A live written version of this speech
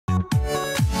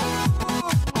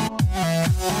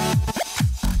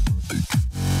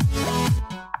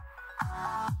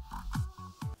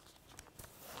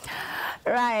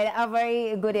right, a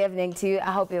very good evening to you.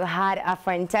 I hope you had a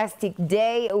fantastic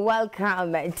day.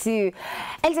 Welcome to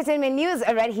Entertainment News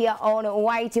right here on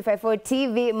Y254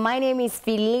 TV. My name is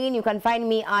Feline. You can find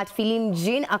me at Feline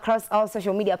Jean across all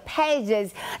social media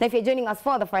pages. And if you're joining us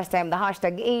for the first time, the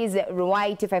hashtag is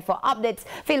Y254 Updates.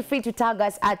 Feel free to tag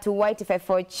us at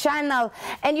Y254 channel.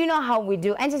 And you know how we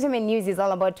do. Entertainment News is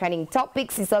all about trending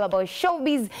topics. It's all about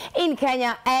showbiz in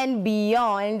Kenya and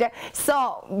beyond.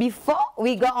 So before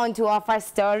we go on to our first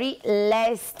story,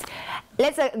 let's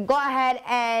go ahead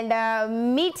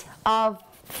and meet our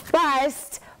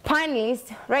first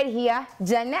panelist right here,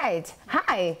 Janet.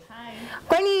 Hi. Hi.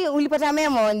 Kwani ulipata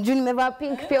memo juu nimevaa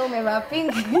pink pia umevaa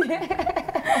pink?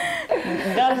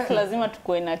 Girls lazima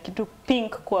tukue na kitu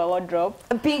pink kwa wardrobe.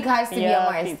 Pink has to be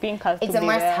a must. Pink has it's to a be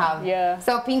must there. have. Yeah.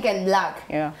 So pink and black.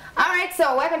 Yeah. All right.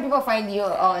 So where can people find you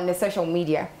on the social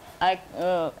media?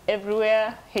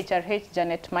 Everywhere, HRH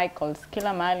Janet Michaels,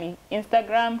 kila mahali,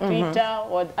 Instagram, Twitter,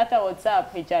 hata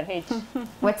WhatsApp, HRH.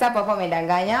 WhatsApp hapo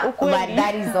umedanganya, but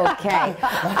that is okay.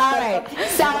 All right,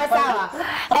 sawa.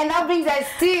 And that brings us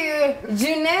to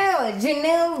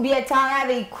Junelle Biatara,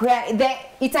 the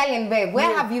Italian babe.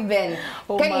 Where have you been?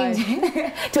 Oh Can you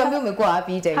tuambie umekuwa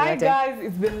wapi Italy? Hi guys,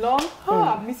 it's been long.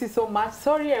 I've missed you so much.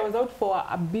 Sorry, I was out for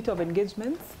a bit of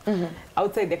engagements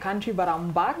outside the country, but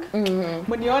I'm back.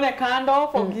 Munione kando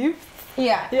for gifts.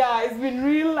 Yeah, it's been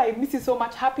real. I miss you so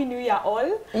much. Happy New Year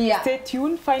all. Yeah. Stay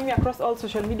tuned. Find me across all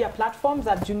social media platforms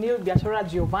at Junelle Biatora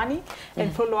Giovanni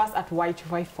and follow us at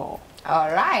Y254.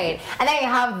 All right, and then you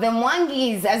have the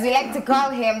Mwangis, as we like to call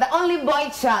him, the only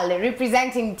boy child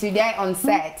representing today on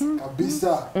set.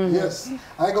 Kabisa, yes.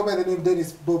 I go by the name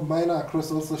Dennis Bob Minor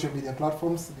across all social media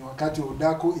platforms. Ni wakati wa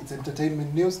udaku, it's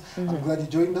entertainment news. I'm glad you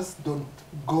joined us. Don't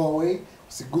go away.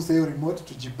 Usiguse hiyo remote,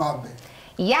 tujibambe.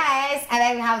 Yes, and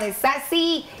then we have the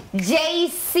sassy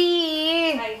JC.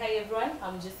 Hi everyone,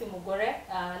 I'm JC Mugore.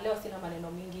 Leo sina maneno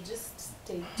mingi, just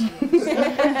stay tuned.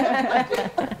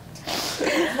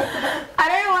 I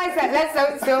don't know why that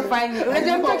sounds so funny.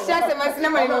 Unajua mtu akishasema sina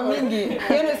maneno mingi,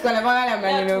 yeye ndio sikuwa na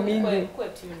maneno mingi. Kwa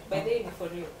tune, by the way, for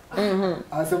real.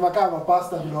 Anasema kama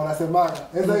pasta ndio wanasemaga.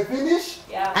 As I finish,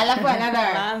 Yeah. Alafu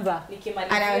another. Anza.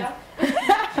 Nikimalizia.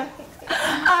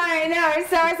 Alright, now,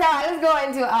 so let's go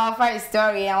into our first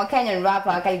story. Our Kenyan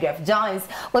rapper, Khaligraph Jones,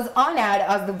 was honored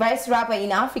as the best rapper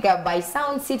in Africa by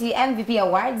Sound City MVP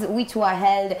Awards, which were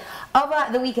held over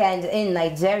the weekend in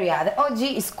Nigeria. The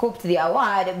OG scooped the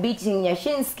award, beating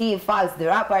Nyashinsky, Falz the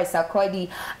rapper, Sarkodie,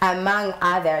 among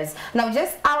others. Now,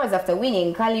 just hours after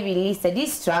winning, Khali released a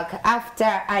diss track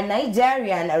after a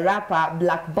Nigerian rapper,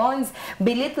 Black Bones,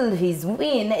 belittled his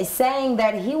win, saying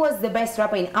that he was the best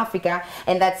rapper in Africa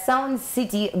and that Sound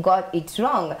City got it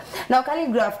wrong. Now,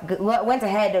 Khaligraph went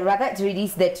ahead rather to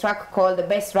release the track called The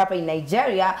Best Rapper in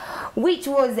Nigeria, which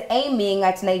was aiming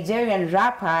at Nigerian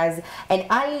rappers, and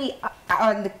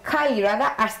Khali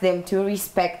rather asked them to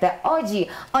respect the OG.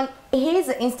 On his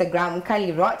Instagram,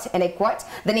 Khali wrote, and I quote,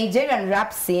 "The Nigerian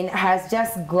rap scene has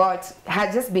just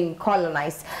been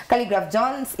colonized. Khaligraph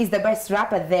Jones is the best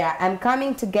rapper there. I'm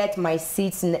coming to get my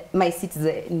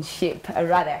citizenship,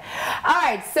 rather." All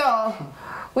right, so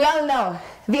we all know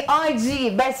the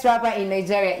OG best rapper in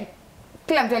Nigeria.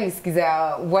 Kila mtu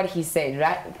alisikiza what he said,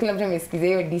 right? Kila mtu alisikiza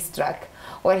hiyo diss track,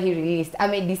 what he released. I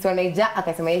mean, this one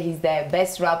akasema he's the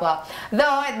best rapper.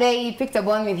 Though they picked a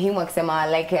bond with him wakisema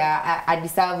like I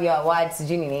deserve your awards,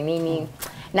 sijui nini.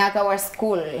 Na akawa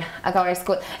school.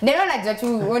 Ndio najua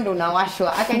tu wewe ndo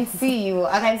unawashwa. I can see you.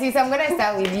 So I'm going to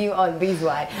start with you on this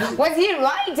one. Was he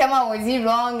right ama was he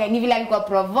wrong? Ni vile alikuwa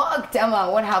provoked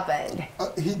ama what happened?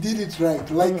 he did it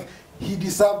right. Like he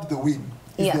deserved the win.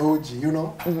 He's the OG, you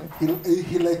know.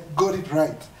 He like got it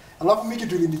right. Alafu miki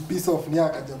tu ni piece of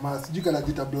nyaka jamaa. Sijui kana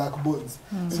jita Black Bones.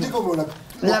 Sijui kama una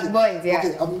Black Bones, yeah.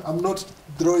 Okay, I'm not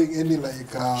throwing any like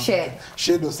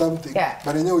shade or something. Yeah.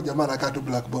 But yenyewe jamaa anakaa tu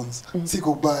Black Bones.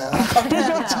 Siko baya.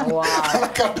 Wow.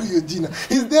 Anakaa tu hiyo jina.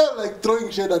 He's there like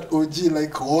throwing shade at OG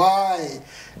like why?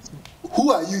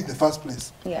 Who are you in the first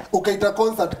place? Yeah. Ukaita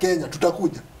concert Kenya,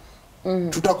 tutakuja.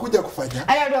 Tutakuja kufanya.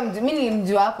 Mimi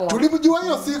nilimjua hapo. Tulimjua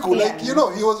hiyo siku, like you know,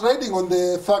 he was riding on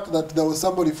the fact that there was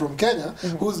somebody from Kenya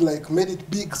who's like made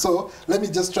it big, so let me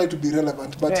just try to be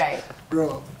relevant. But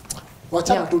bro,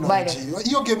 wachana tu na mji.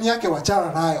 Hiyo game yake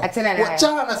wachana nayo.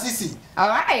 Wachana na sisi.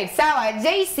 Alright, sawa,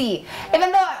 JC.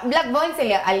 Even though Black Bones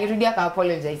alirudia ka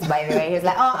apologize, by the way. He was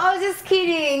like, "Oh, I was just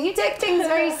kidding. You take things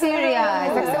very serious."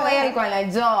 Akasema yeye alikuwa na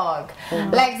joke.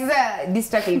 Like sasa this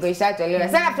track ilikuwa ishatolewa.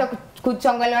 Sasa after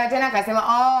kuchongolewa tena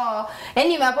akasema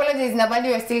any my apologies na bado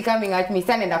you're still coming at me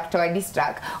sana, enda kutoa diss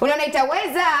track. Unaona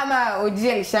itaweza ama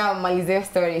ujie alishamaliza hiyo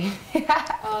story?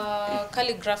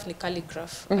 Calligraph ni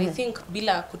calligraph. I think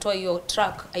bila kutoa hiyo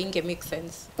track ainge make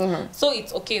sense. So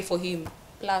it's okay for him.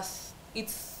 Plus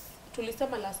it's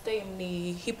tulisema last time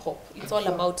ni hip hop. It's all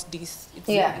about this.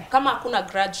 It's kama hakuna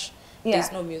grudge,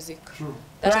 there's no music.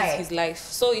 That is his life.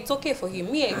 So it's okay for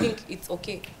him. Me, I think it's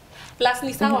okay. Plus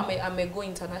ni sawa go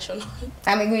international.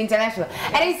 Go international.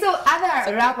 And I saw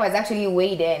other rappers actually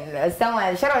weighed in.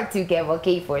 Someone, shout out to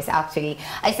Kevo Force actually.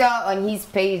 I saw on his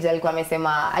page alikuwa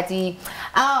amesema ati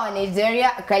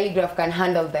Nigeria calligraph can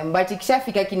handle them, but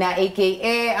ikishafika kina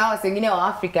AKA wengine wa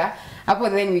Africa, hapo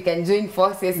then we can join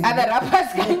forces. Other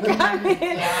rappers can come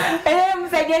in.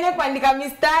 Msaidiane kuandika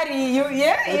mistari, you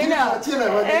know.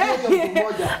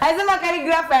 Asema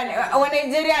calligraph wa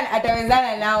Nigerian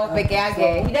atawezana nao peke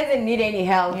yake. He doesn't need any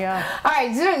help.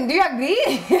 Alright, June, do you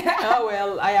agree?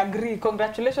 Well, I agree.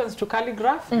 Congratulations to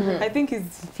Calligraph. I think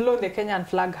he's flown the Kenyan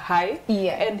flag high.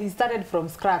 And he started from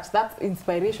scratch. That's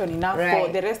inspiration enough for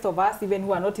the rest of us, even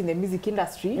who are not in the music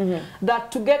industry,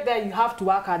 that to get there you have to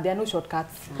work hard. There are no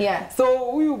shortcuts.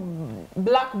 So you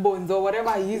black bones or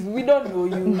whatever he is, we don't know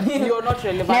you. You're not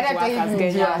relevant to us as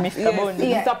Kenya. Mr. Bones.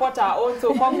 We support our own,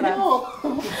 so congrats.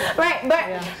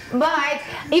 But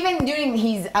even during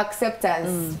his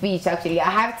acceptance speech, actually, I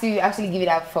have to actually give it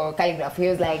up for Calligraph. He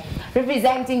was like,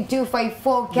 representing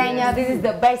 254 Kenya, this is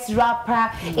the best rapper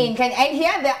in Kenya. And he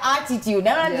had the attitude. Your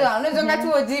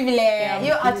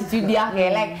attitude,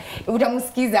 like,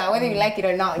 utamusikiza, whether you like it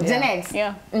or not. Janet?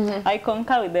 I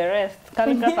concur with the rest.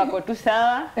 Calligraph ako tu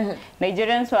sawa.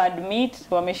 Nigerians wa admit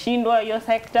wameshindwa hiyo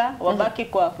sector, wabaki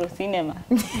kwa Afro cinema.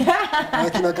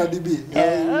 Akina Kadibi.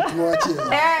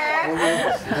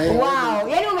 Wow.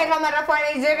 Yani umekama rapa wa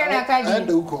Nigeria na Kadibi.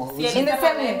 Aende huko. In the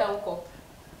same huko.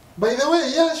 By the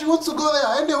way, she wants to go there.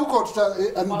 Aende huko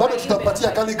bado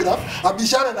tutapatia Calligraph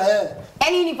abishane na yeye.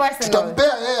 Any person.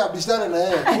 Tutampea yeye abishane na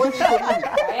yeye. Kwani iko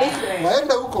nini?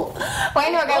 Waende huko.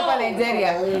 Waende wakae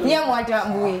Nigeria. Nyie watu wa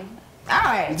mbui.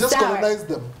 Alright. We just colonized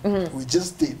them. We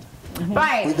just did.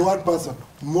 With one person.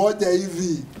 Moja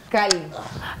hivi. Kali.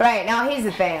 Right, now here's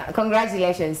the thing.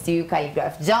 Congratulations to you,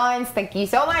 Calligraph Jones. Thank you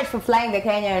so much for flying the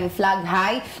Kenyan flag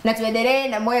high. Na tuendelee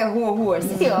na moyo huo.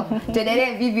 Sio?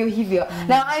 Tuendelee vivyo hivyo.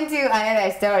 Now on to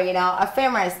another story. Now, a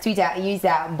famous Twitter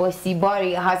user,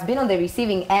 Bosibori, has been on the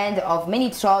receiving end of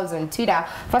many trolls on Twitter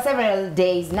for several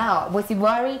days now.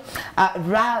 Bosibori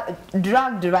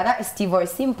dragged Steve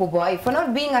Simple Boy for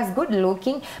not being as good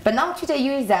looking, but now Twitter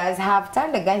users have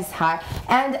turned against her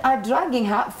and are dragging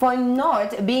her for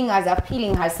not being as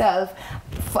appealing herself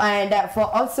and for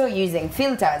also using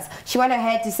filters. She went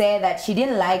ahead to say that she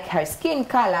didn't like her skin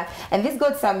color, and this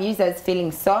got some users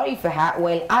feeling sorry for her,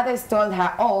 while others told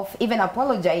her off, even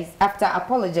apologizing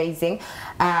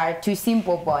to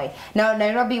Simple Boy. Now,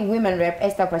 Nairobi women rep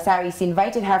Esther Pasaris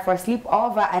invited her for a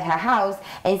sleepover at her house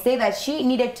and said that she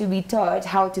needed to be taught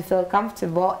how to feel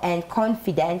comfortable and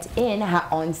confident in her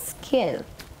own skin.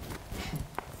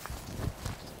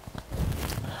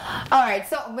 Alright,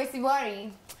 so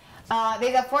basically,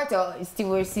 there's a photo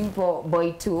Steve Simple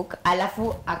Boy took,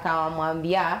 alafu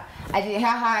akamwambia ati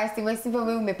haha Steve Simple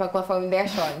Boy umepakwa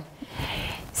foundation.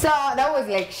 So that was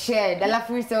like shared.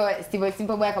 Alafu so Steve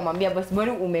Simple Boy akamwambia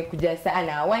Bosibori umekuja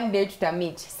sana, one day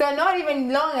tutamit. So not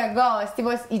even long ago,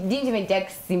 it didn't even take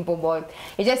Simple Boy.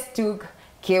 It just took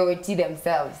KOT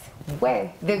themselves.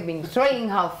 Well, they've been trolling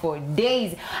her for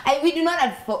days. We do not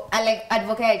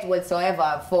advocate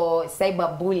whatsoever for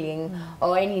cyberbullying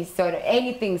or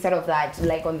anything sort of that,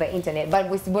 like on the internet. But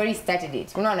Bosibori started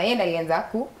it. Unaona yeye alianza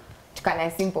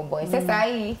tukana Simple Boy. Sasa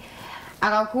hii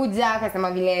akakuja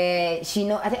akasema vile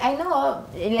I know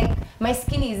like my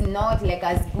skin is not like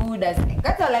as good as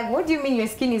that's all, like what do you mean your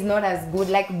skin is not as good,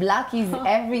 like black is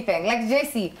everything. Like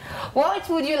Jessie, what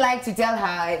would you like to tell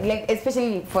her, like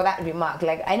especially for that remark?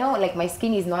 Like I know like my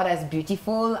skin is not as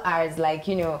beautiful as like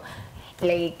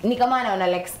like ni kama anaona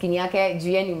like skin yake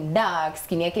juu yeye ni dark,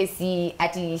 skin yake si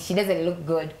ati she doesn't look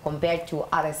good compared to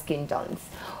other skin tones.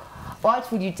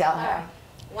 What would you tell her?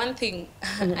 One thing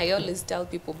I always tell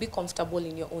people, be comfortable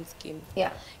in your own skin.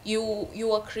 Yeah. You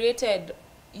were created,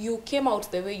 you came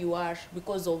out the way you are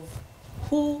because of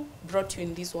who brought you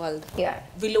in this world. Yeah.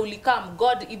 Vile ulikam,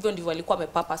 God even ndivyo alikuwa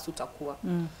amepurpose utakuwa.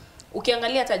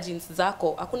 Ukiangalia hata jeans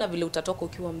zako, hakuna vile utatoka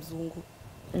ukiwa mzungu.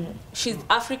 She's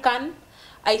African.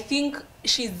 I think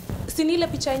she's sinile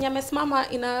picha yenye amesimama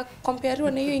ina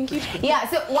comparewa na hiyo ingine. Yeah,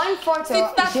 so one photo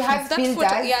she has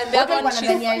filters. Yeah, that one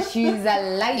she's a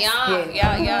light skin.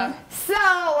 Yeah. So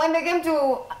when they came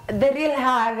to the real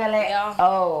her, they're like,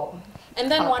 oh.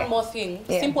 And then one more thing,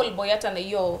 Simple Boy hata na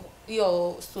hiyo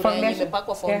sura yenye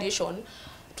imepakwa foundation,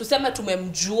 tuseme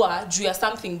tumemjua juu ya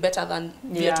something better than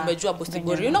vile tumejua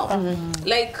Bosibori, you know?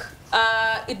 Like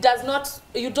it does not,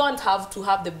 you don't have to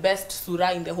have the best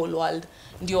sura in the whole world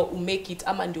ndio umake it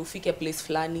ama ndio ufike place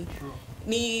fulani.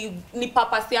 Ni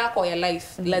purpose yako ya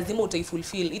life, lazima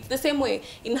utaifulfill. It's the same way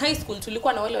in high school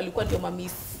tulikuwa na wale walikuwa ndio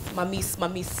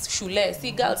mamis shule,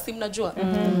 si girls, si mnajua.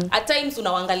 At times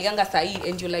unawaangalianga sahi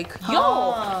and you're like,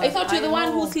 yo, I thought you're the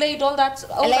one who slayed all that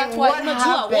like,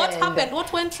 what happened,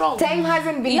 what went wrong? Time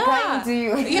hasn't been kind to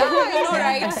you. Yeah, you know,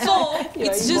 right? So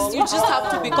it's just, you just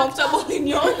have to be comfortable in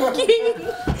your own skin.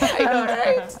 I know,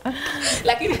 right?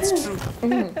 Like it's true.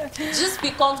 Just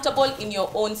be comfortable in your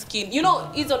own skin. You know,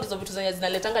 hizo ndizo vitu zenye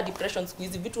zinaletanga depression siku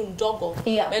hizi, vitu ndogo,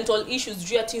 mental issues,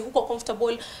 juu ati huko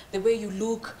comfortable, the way you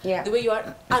look, the way you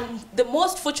are. And the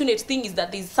most fortunate thing is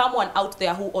that there's someone out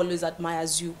there who always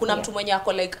admires you. Kuna mtu mwenye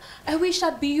ako like, I wish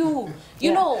I'd be you.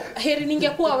 You know, heri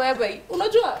ningekuwa wewe.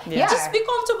 Unajua? Just be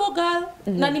comfortable, girl.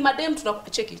 Na ni madem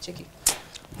cheki.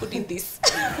 Put in this.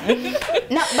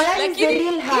 No, but that like is the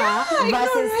real her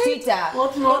versus Twitter.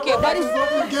 Okay, that is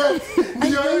what you get.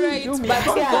 You're right,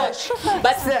 but gosh.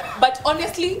 But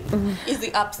honestly, is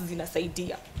the apps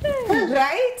zinasaidia.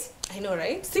 Right? I know,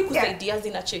 right? Si kusaidia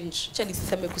zina change. Chani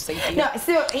siseme kusaidia. No,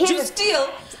 so just still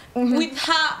with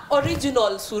her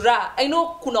original sura. I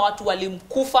know kuna watu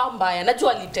walimkufa mbaya.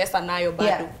 Najua alitesa nayo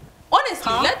bado.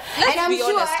 Honestly, let's be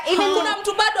honest. Even kuna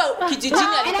mtu bado kijijini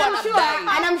alikuwa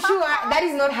anadai. And I'm sure that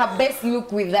is not her best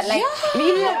look with that. Like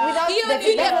without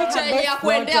the ile picha ya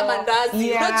kuendea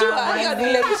mandazi. Unajua hiyo ni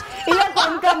ile picha. Ile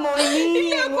kuamka morning.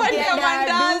 Ile kuendea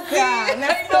mandazi. I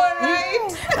know,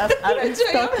 right?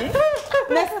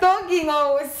 Na stalking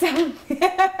or something.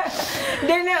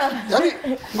 Don't know. Yani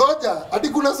ngoja, hadi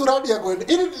kuna suradi ya kwenda.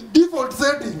 Ini default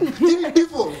setting. Ini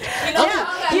default.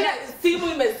 Simu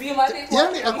imezima.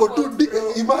 Yani ako tu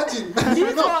imagine.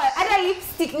 You know, other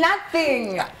lipstick,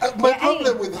 nothing. My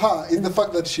problem with her is the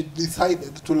fact that she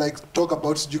decided to like talk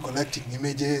about collecting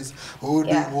images or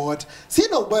doing what.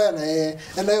 Sina ubaya na yeye.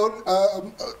 And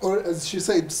or as she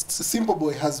said, Simple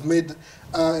Boy has made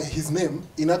his name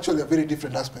in actually a very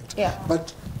different aspect.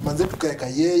 But manze tukaeka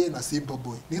yeye na Simple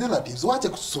Boy ni relatives, wache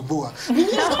kusumbua.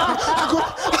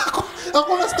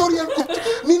 Akona story yako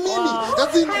ni nini?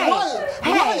 That's in why?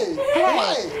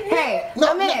 Hey,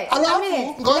 a minute.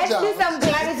 Let's do some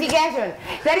clarification.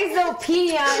 That is the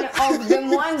opinion of the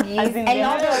Mwangis and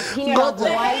not the opinion of the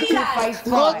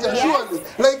Y254. Surely.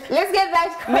 Like, let's get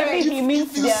that correct. Maybe he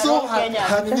means if you saw her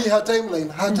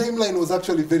timeline was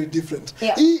actually very different.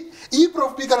 Hii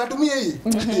prof pika natumia hii.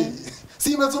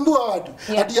 Si imesumbua watu.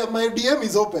 Ati my DM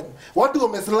is open. Watu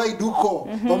wameslide huko.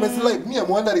 Wameslide. Me, I'm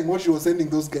wondering what she was sending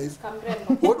those guys.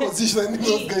 What was she sending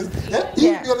those guys?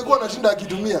 Hii ndio alikuwa anashinda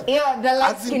akitumia. The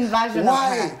light skin version of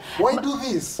her. Why do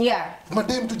this?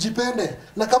 Madem tujipende.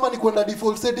 Na kama ni kwenda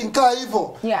default setting kaa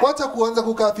hivyo. Wacha kuanza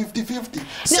kukaa 50-50.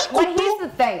 No, but here's the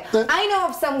thing. I know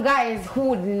of some guys who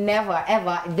would never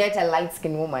ever date a light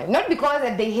skinned woman. Not because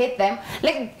that they hate them.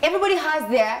 Like everybody has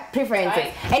their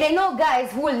preferences. And I know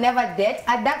guys who will never date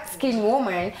a dark skinned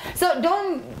woman. So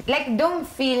don't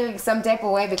feel some type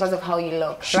of way because of how you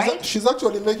look, right? She's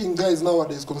actually making guys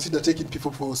nowadays consider taking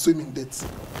people for swimming dates.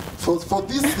 For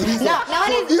this reason.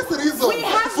 We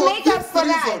have makeup for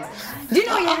that. Do you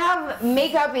know you have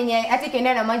makeup in your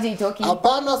atikenda na maji itoki?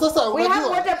 Hapana, sasa we have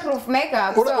waterproof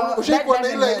makeup. Ushikwa na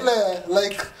ile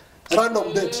like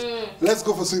random date. Let's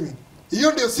go for swimming.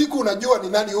 Hiyo ndio siku unajua ni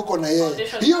nani uko na yeye.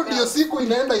 Hiyo ndio siku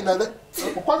inaenda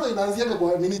kwanza inaanzia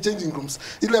kwa mini changing rooms.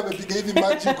 Ile amepiga hivi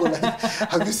maji uko like,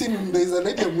 have you seen there is a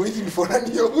lady I'm waiting for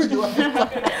nani huyu?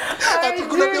 Ati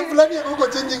kuna dem fulani uko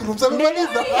changing rooms.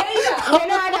 Amemaliza.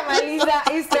 Hata maliza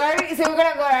story. So we're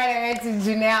going to go right away to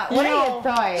Junior. What are your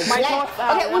thoughts?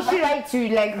 Okay, we should like to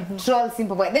like troll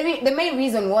Simple Boy. The main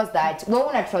reason was that we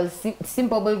want to troll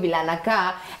Simple Boy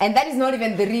vilanaka, and that is not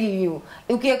even the real you.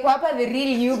 Ukiekwa hapa the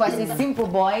real you versus Simple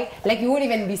Boy, like you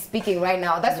wouldn't even be speaking right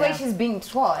now. That's why she's being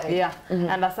trolled.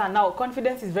 Understand. Now,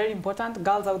 confidence is very important,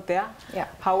 girls out there.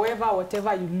 However,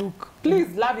 whatever you look,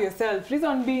 please love yourself.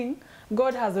 Reason being,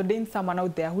 God has ordained someone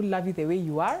out there who love you the way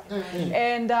you are.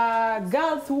 And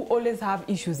girls who always have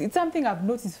issues. It's something I've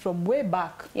noticed from way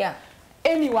back.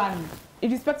 Anyone,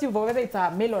 irrespective of whether it's a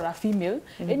male or a female,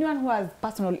 anyone who has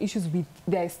personal issues with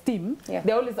their esteem,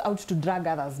 they're always out to drag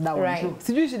others down. Right.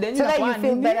 So that you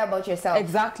feel better about yourself.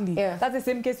 Exactly. That's the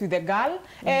same case with the girl.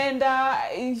 And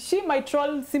she might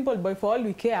troll Simple Boy for all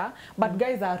we care, but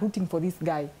guys are rooting for this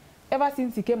guy. Ever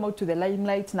since he came out to the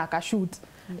limelight, Nakashoot,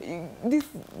 this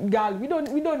girl, we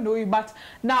don't know you, but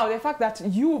now the fact that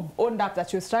you've owned up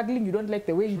that you're struggling, you don't like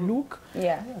the way you look.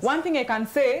 Yeah. Yes. One thing I can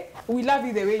say, we love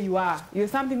you the way you are. You're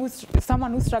someone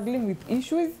who's struggling with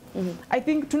issues. I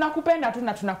think tunakupenda tu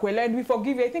na tunakuelewa, and we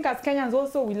forgive you. I think as Kenyans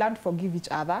also we learn to forgive each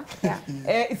other. Yeah.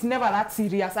 It's never that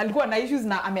serious. Alikuwa na issues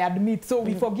na ameadmit, so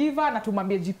we forgive her na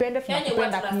tumwambie jipende,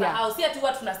 tunakupenda pia. Si ati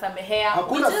watu tunasamehea.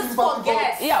 We just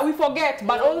forget. Yeah, we forget,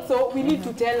 but also we need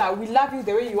to tell her we love you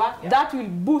the way you are. Yeah. That will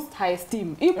boost her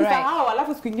esteem. If usahau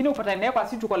alafu siku nyingine upata naye kwa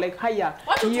sisi tuko like haya.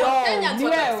 Yo, ni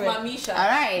wewe. All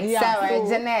right, yeah, so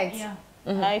Janet. Yeah.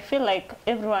 I feel like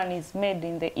everyone is made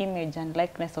in the image and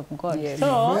likeness of God. Yes.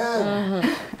 So,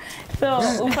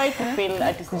 so if I feel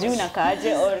at Juna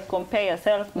Kaje or compare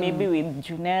yourself maybe with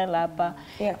Junel Apa,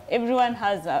 everyone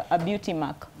has a beauty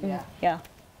mark. Yeah.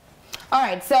 All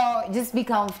right, so just be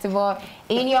comfortable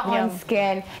in your own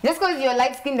skin. Just because you're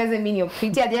light skin doesn't mean you're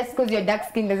prettier. Just because you're dark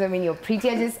skin doesn't mean you're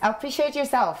prettier. Just appreciate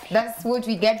yourself. That's what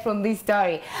we get from this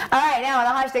story. All right, now the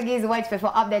hashtag is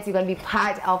Y254 updates. You're going to be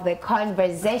part of the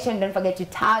conversation. Don't forget to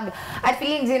tag at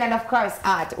FeelingZine and of course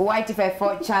at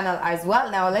Y254 channel as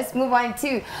well. Now let's move on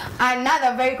to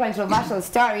another very controversial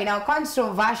story. Now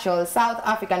controversial South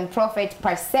African prophet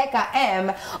Paseka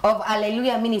M of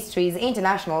Alleluia Ministries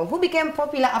International, who became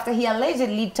popular after he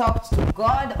allegedly talked to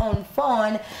God on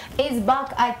phone, is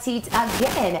back at it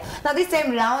again. Now this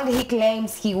time round, he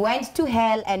claims he went to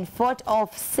hell and fought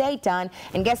off Satan,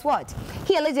 and guess what?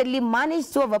 He allegedly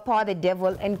managed to overpower the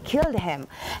devil and killed him.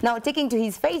 Now taking to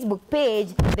his Facebook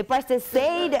page, the pastor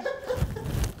said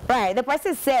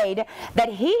that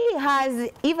he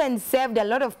has even saved a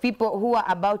lot of people who are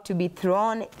about to be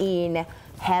thrown in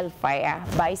hellfire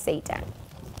by Satan.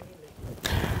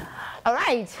 All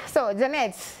right, so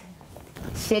Janet,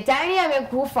 Shetani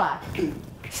amekufa.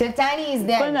 Shetani is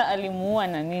dead. Kwanza alimuua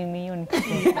na nini hiyo ni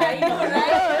I know,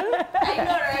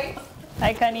 right?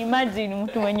 I can imagine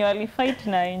mtu mwenye alifight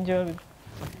na angel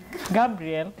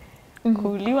Gabriel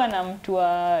kuuliwa na mtu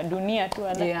wa dunia tu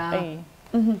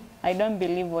I don't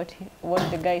believe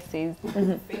what the guy says.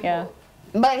 Yeah.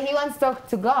 But he wants to talk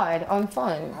to God on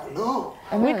phone. Hello.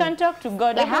 We can talk to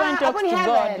God. Everyone talks to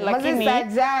God. Lakini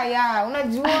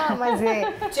unajua maze.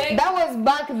 That was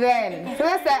back then.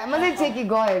 Sasa maze cheki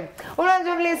God.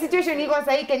 Unajua vile situation iko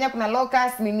sasa hii Kenya kuna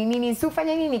locust nini si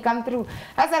ufanye nini come through.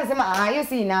 Sasa anasema hiyo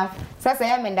si enough. Sasa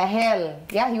yeye ameenda hell.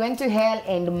 Yeah, he went to hell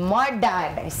and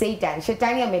murdered Satan.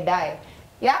 Shetani amedie.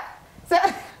 Yeah? So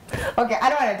okay, I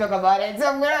don't want to talk about it. So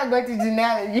I'm going to go to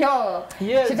Janelle. Yo,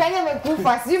 Shetani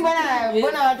amekufa. Sijui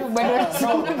mbona watu bado.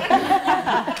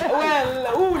 Well,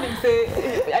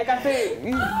 I can say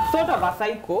he's sort of a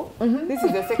psycho. This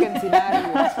is the second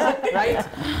scenario, right?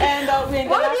 And when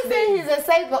why would you say he's a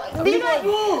psycho? Do you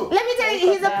know, let me tell you,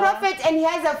 he's a prophet and he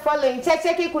has a following.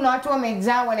 Cheki kuna watu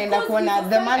wamejaa wanaenda kuona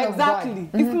the man of God. Exactly.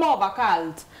 It's more of a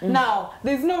cult. Now,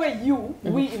 there's no way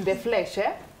we in the flesh,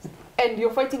 and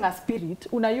you're fighting a spirit,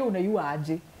 unayua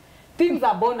aje. Things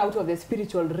are born out of the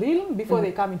spiritual realm before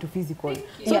they come into physical.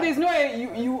 So there's no way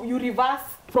you reverse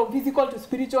from physical to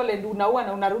spiritual and unaua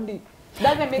na unarudi.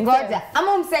 Doesn't make sense.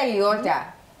 Ama umseli yota.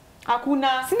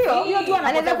 Hakuna. Sio? Hiyo tu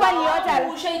anaweza kuwa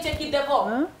liota. Ushaicheki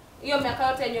devil. Hiyo miaka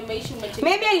yote yenye umeishi umecheki.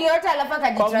 Maybe liota alafu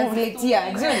akajitranslatea.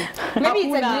 Maybe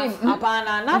it's a dream.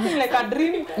 Hapana, nothing like a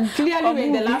dream. Clearly we're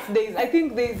in the last days. I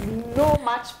think there's no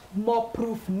much more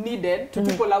proof needed to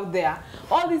people out there.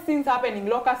 All these things happen in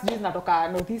locust juice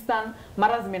natoka northeastern,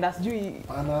 mara zimeenda sijui.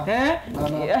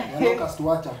 Locust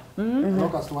wacha.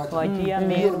 Locust wacha. Hiyo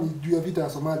ni juu ya vita ya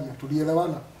Somalia.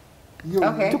 Tulielewana.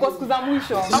 Okay. Tuko siku za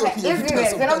mwisho. Okay,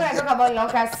 we're not going to talk about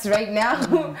locusts right now.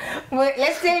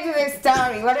 Let's stay to this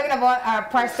story. We're talking about our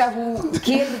pastor who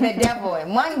killed the devil.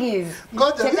 Mwangis.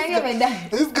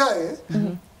 This guy,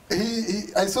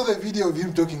 I saw the video of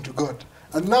him talking to God.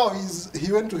 And now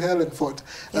he went to hell and fought.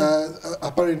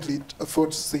 Apparently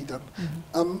fought Satan.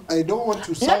 I don't want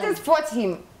to sound... Not just fought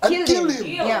him. Kill him.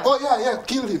 Yeah. Oh yeah,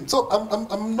 kill him. So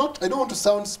I'm not. I don't want to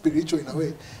sound spiritual in a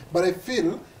way, but I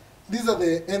feel these are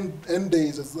the end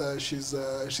days, as she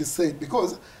said,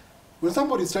 because when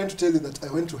somebody is trying to tell you that I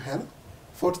went to hell,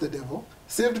 fought the devil,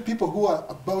 saved people who are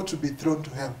about to be thrown to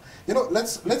hell. You know,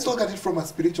 let's look at it from a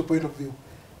spiritual point of view.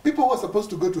 People who are supposed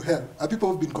to go to hell are people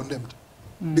who have been condemned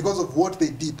because of what they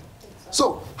did.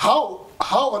 So how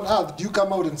on earth do you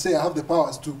come out and say I have the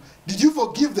powers to? Did you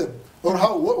forgive them Or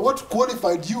what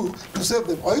qualified you to save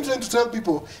them? Are you trying to tell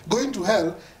people going to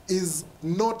hell is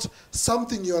not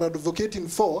something you are advocating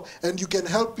for, and you can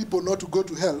help people not to go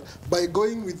to hell by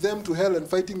going with them to hell and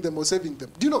fighting them or saving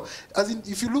them? Do you know, as in,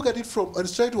 if you look at it from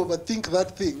and try to overthink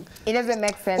that thing, it doesn't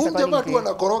make sense. And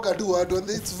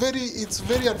it's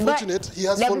very unfortunate. But he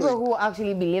has following. People who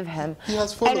actually believe him. He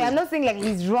has following. And I'm not saying like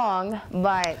he's wrong,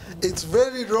 but it's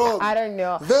very wrong. I don't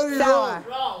know. Very wrong.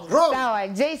 Wrong. Sour.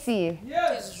 JC.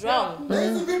 Yes. It's wrong.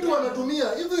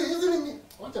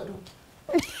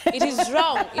 It is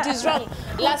wrong. It is wrong.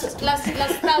 Last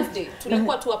Thursday,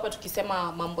 tulikuwa tu hapa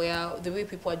tukisema mambo ya the way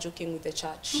people are joking with the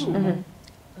church.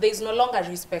 There is no longer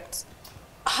respect.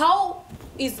 How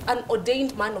is an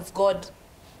ordained man of God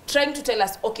trying to tell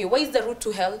us, okay, where is the route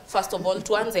to hell? First of all,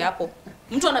 tuanze hapo.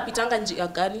 Mtu anapitanga njia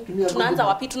gani? Tunaanza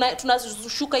wapi?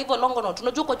 Tunashuka hivyo Longonot.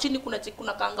 Tunajua kwa chini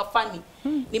kuna kaanga fani.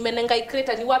 Nimenenga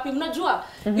ikreta ni wapi? Mnajua?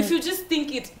 If you just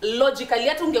think it logically,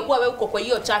 hata ungekuwa wewe uko kwa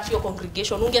hiyo church, hiyo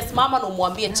congregation, ungesimama na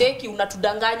umwambie cheki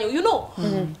unatudanganya. You know?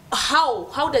 How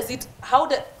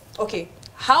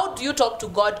do you talk to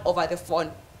God over the phone?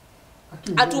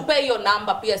 Atupe hiyo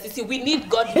number pia sisi, we need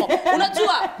God more.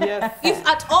 Unajua? Yes. If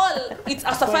at all it's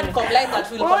a Safaricom line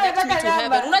that will connect me to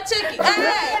heaven. Unacheki?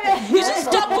 You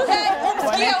just talk to him,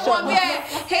 umsikie umwambie,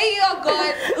 hey your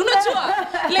God. Unajua?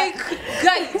 Like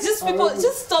guys,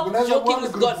 just stop joking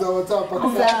with God.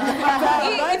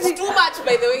 It's too much,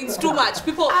 by the way. It's too much.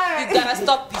 People, you gotta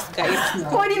stop this, guys.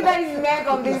 What do you guys make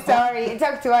of this story?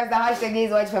 Talk to us. The hashtag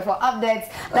is Y254 updates.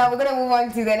 Now we're gonna move on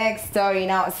to the next story.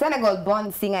 Now,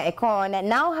 Senegal-born singer Ekon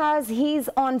now has his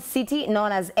own city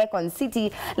known as Ekon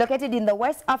City, located in the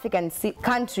West African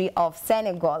country of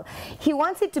Senegal. He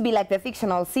wants it to be like the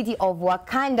fictional city of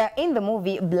Wakanda in the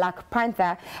movie Black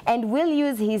Panther, and will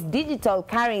use his digital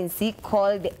currency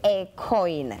called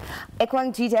Ekon.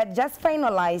 Ekon tweeted, just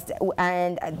finalized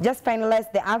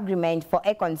the agreement for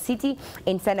Ekon City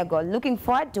in Senegal. Looking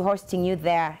forward to hosting you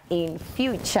there in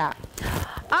future.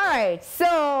 All right,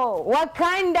 so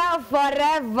Wakanda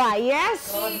forever,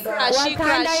 yes?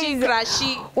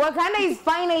 Wakanda is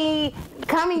finally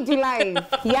coming to life,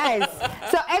 yes.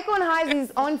 So Ekon has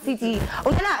his own city.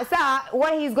 So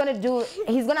what he's gonna do,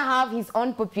 he's gonna have his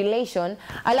own population.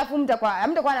 Alafu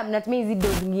mtakuwa mnatumia hizi do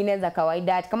zingine za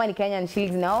kawaida, kama ni Kenyan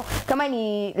shillings now, kama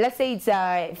ni, let's say it's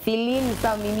Filin,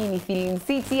 so mimi ni Filin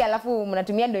City, alafu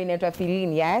mnatumia do inaitwa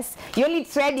Filin, yes? You only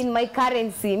trade in my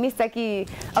currency, Mr. Ki.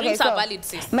 Okay, so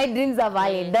my dreams are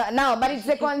valid. Now, but it's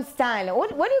a constant. What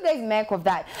do you guys make of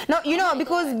that? Now, you know,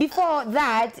 because before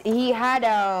that, he had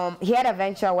a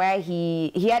venture where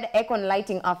he had Ekon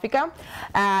Lighting Africa.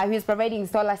 He was providing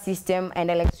solar system and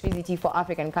electricity for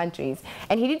African countries.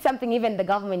 And he did something even the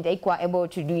government were able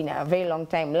to do in a very long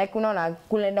time. Like, unaona,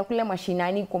 kulenda kule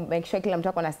mashinani, make sure kila mtu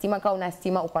akona stima, ka una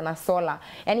stima, ukona solar.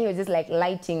 And he was just like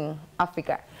lighting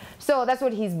Africa. So that's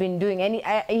what he's been doing, and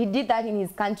he did that in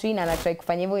his country, and I tried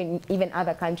kufanya hivyo in even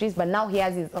other countries. But now he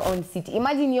has his own city.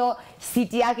 Imagine your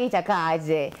city yake itakaa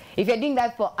aje if you're doing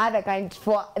that for other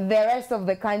for the rest of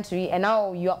the country, and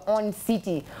now your own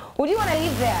city. Would you want to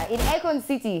live there in Ekon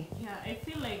City? Yeah, I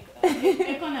feel like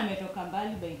Ekon ametoka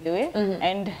mbali by the way,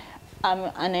 and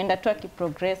anaenda tu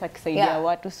akiprogress akisaidia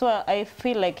watu, so I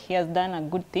feel like he has done a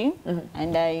good thing,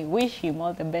 and I wish him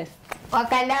all the best.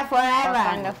 Wakanda forever.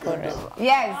 Wakanda forever.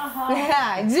 Yes.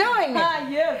 June.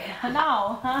 Yes.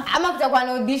 Now. I'm kutakuwa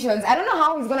na auditions. I don't know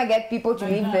how he's gonna get people to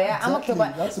live there. Exactly.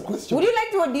 That's the question. Would you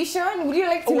like to audition? Would you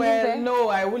like to live there? Well, no,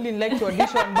 I wouldn't like to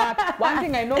audition. But one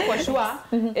thing I know for sure,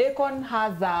 Ekon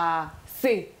has a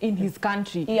say in his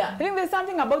country. Yeah. I think there's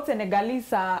something about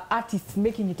Senegalese artists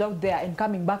making it out there and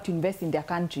coming back to invest in their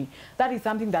country. That is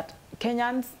something that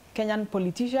Kenyan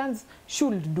politicians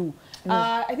should do.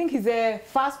 I think he's the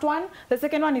first one. The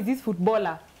second one is this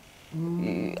footballer.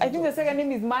 I think the second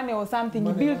name is Mane or something.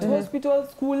 He built hospitals,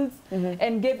 schools,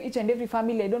 and gave each and every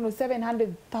family, I don't know,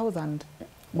 $700,000.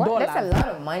 That's a lot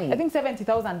of money. I think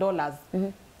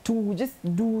 $70,000 to just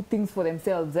do things for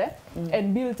themselves,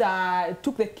 and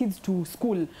took the kids to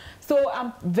school. So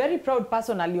I'm very proud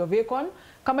personally of Ekon.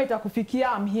 Kama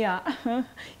itakufikia, I'm here.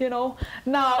 You know,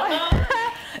 now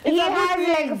he has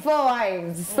like 4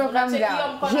 wives, so calm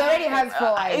down. He already has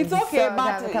 4 wives. It's okay, so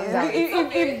but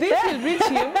if this will reach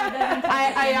him,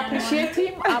 I appreciate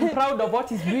him. I'm proud of what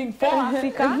he's doing for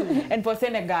Africa and for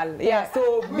Senegal. Yeah,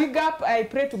 so big up. I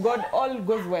pray to God all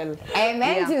goes well.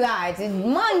 Amen to that.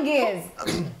 Monkeys.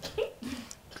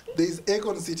 There's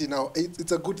Ekon City now.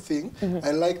 It's a good thing.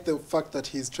 I like the fact that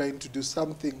he's trying to do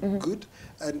something good,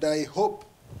 and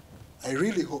I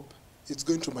really hope it's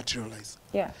going to materialize.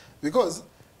 Yeah. Because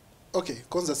Okay,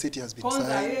 Konza City has been Konza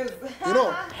signed. is. You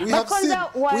know, we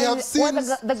have seen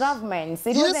the government's.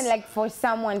 It yes, wasn't like for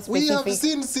someone specific. We have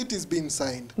seen cities being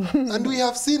signed. And we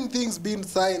have seen things being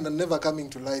signed and never coming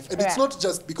to life. And it's not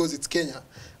just because it's Kenya,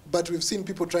 but we've seen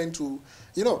people trying to,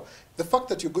 you know, the fact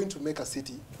that you're going to make a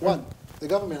city, one, the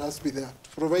government has to be there to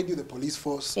provide you the police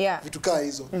force,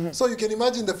 So you can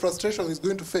imagine the frustration he's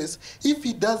going to face if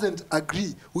he doesn't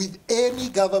agree with any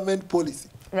government policy.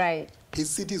 Right. His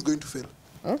city is going to fail.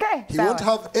 Okay. He won't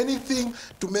have anything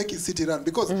to make his city run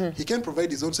because he can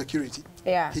provide his own security.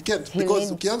 Yeah. He can't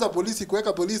because ukianza polisi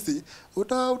kuweka polisi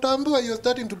utaambiwa you're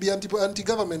starting to be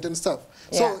anti-government and stuff.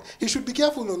 So he should be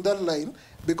careful on that line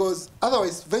because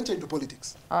otherwise venture into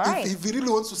politics. All right. If he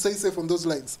really wants to stay safe on those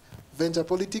lines, venture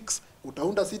politics,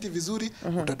 utaunda city vizuri,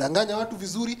 utadanganya watu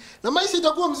vizuri na maisha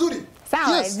itakuwa mzuri.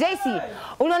 Sawa, yes. JC,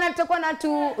 unaona tutakuwa na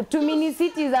two mini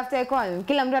cities after Econ.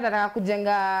 Kila mtu atataka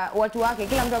kujenga watu wake.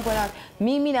 Kila mtu atakuwa na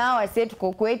mimi na hawa set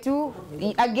tuko kwetu,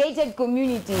 a gated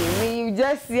community. We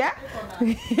just I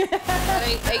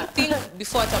think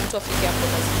before mtu afike hapo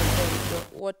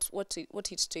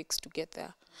what it takes to get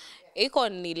there.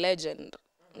 Econ ni legend.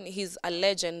 He's a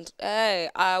legend.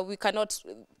 We cannot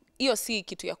you see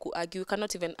kitu ya argue. We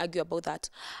cannot even argue about that.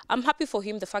 I'm happy for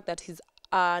him, the fact that he's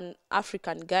an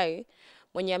African guy.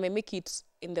 When you make it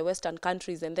in the Western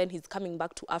countries and then he's coming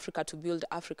back to Africa to build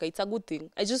Africa, it's a good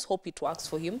thing. I just hope it works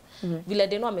for him. Vile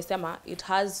Deno amesema, it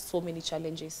has so many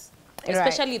challenges.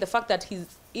 Especially the fact that he's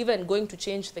even going to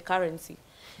change the currency.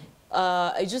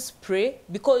 I just pray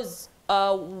because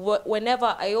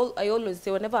whenever I always say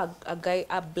whenever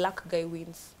a black guy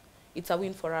wins, it's a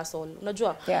win for us all.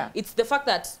 Unajua? It's the fact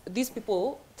that these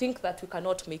people think that we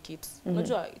cannot make it.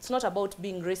 Unajua? It's not about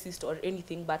being racist or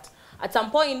anything, but at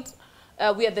some point,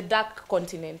 we are the dark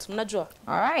continent. Unajua?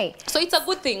 All right. So it's a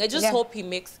good thing. I just hope he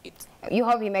makes it. You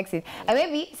hope he makes it. And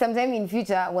maybe sometime in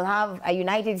future, we'll have a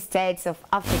United States of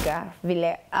Africa.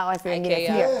 All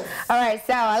right,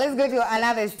 so let's go to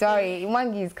another story.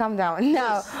 Monkeys, calm down.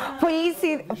 Now, police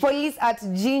at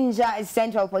Jinja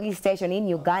Central Police Station in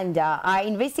Uganda are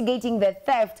investigating the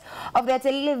theft of their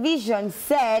television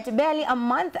set barely a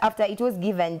month after it was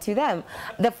given to them.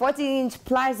 The 40-inch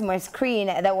plasma screen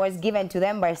that was given to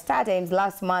them by StarTimes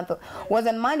last month was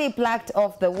on Monday plucked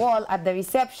off the wall at the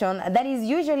reception that is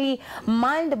usually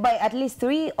manned by at least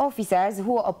 3 officers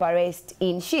who operate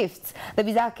in shifts. The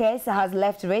bizarre case has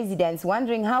left residents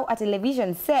wondering how a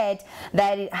television set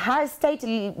that has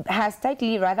tightly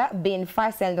been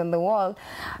fastened on the wall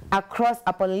across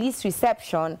a police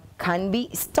reception can be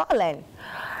stolen.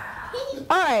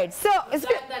 All right, so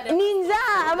ninja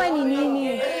ama ni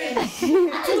nini?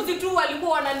 Tuzi tu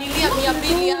walikuwa wananilia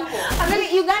 200 hapo. I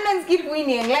mean, Ugandans keep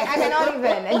winning. Like I cannot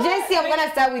even. Jesse, I'm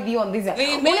gonna start with you on this.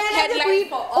 They make headlines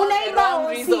for all the wrong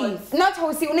reasons. Not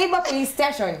Hosi, unaiba police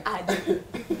station.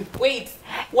 Wait,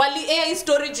 wali air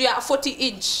storage ya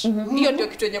 40-inch. Hiyo ndio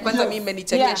kitu yenye kwanza mimi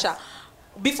imenichekesha.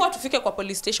 Before tufike kwa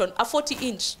police station, a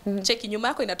 40-inch. Cheki nyuma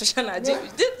yako inatoshana aje.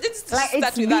 It's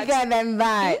bigger than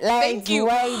that. Like it's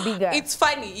way bigger. It's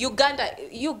funny. Uganda,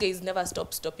 you guys never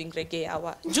stopping reggae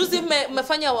hour. Juzi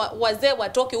mefanya wazee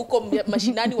watoke huko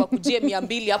mashinani wakujie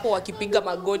 200 hapo wakipiga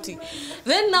magoti.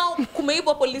 Then now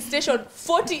kumeiba police station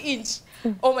 40-inch.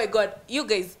 Oh my god, you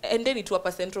guys, and then it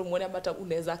wapa central mwone hata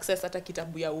unaweza access hata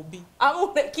kitabu ya ubi.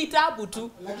 Ama kitabu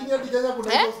tu. Lakini hadi Kenya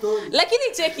kuna hiyo story.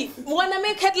 Lakini cheki, wana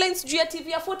make headlines juu ya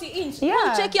TV ya 40-inch.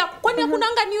 Cheki kwani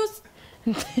hakunanga news?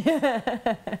 You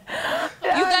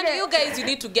guys, you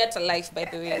need to get a life, by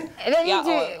the way. They need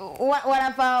to, one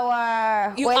of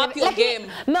our... You up your game.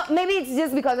 No, maybe it's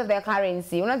just because of their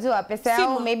currency. Unajua pesa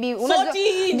yao, maybe...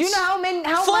 40-inch! Do you know how much...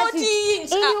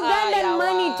 40-inch! In Ugandan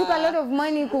money, it took a lot of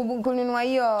money kununua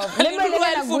hiyo.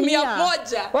 Alinunua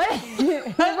 1,100.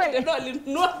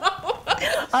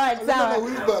 Alright, so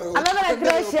I'm not gonna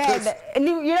throw shade. You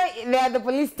know, they are the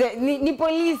police. Ni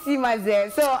police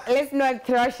maze. So let's not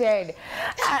throw shade.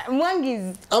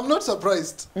 Mwangis. I'm not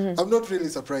surprised. I'm not really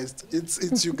surprised.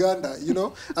 It's Uganda, you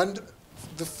know, and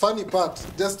the funny part,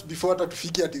 just before that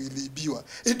tufiki ati iliibiwa,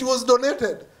 it was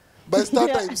donated by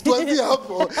StarTimes. Tuanzie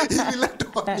hapo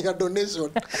ililetwa ni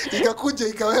donation. Ikakuja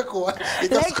ikawekwa.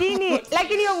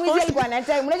 Lakini hiyo mwizi alikuwa na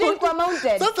time. Unajua ilikuwa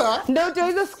mounted. Sasa ndio utoe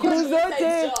hizo screws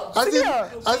zote.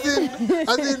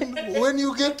 As in when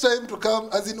you get time to come,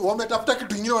 as in wametafuta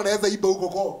kitu kingine wanaweza iba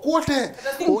huko kote.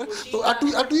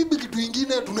 Atuibi kitu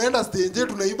kingine, tunaenda stage,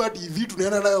 tunaiba TV,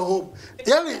 tunaenda nayo home.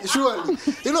 Yani surely,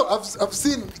 you know, I've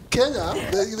seen Kenya,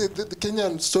 the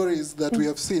Kenyan stories that we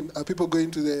have seen, people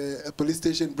going to the police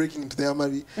station breaking breaking into the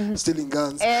armory, stealing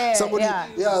guns. Somebody,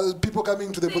 people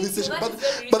coming to the police station.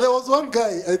 But there was one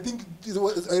guy, I think it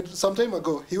was some time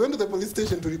ago. He went to the police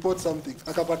station to report something.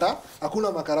 Akapata,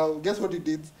 akuna makarao. Guess what he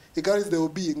did? He carries the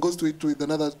OB and goes to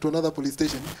another police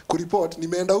station. Kuriport,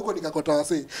 nimeenda huko nikakota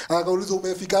wase. Akauliza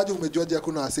umefikaje umejuaje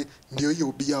hakuna wase? Ndio hiyo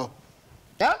OB yao.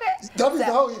 Okay. That is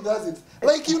how he does it.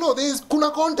 Like, you know, there is kuna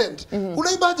content.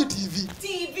 Unaibaje TV?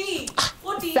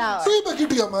 What is so iba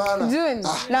kitu ya maana. June,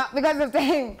 now because of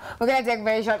time, we're going to take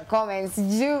very short comments.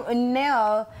 June,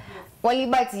 Nell,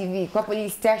 waliba TV kwa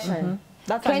police station.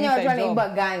 That's Kenya an inside watu job.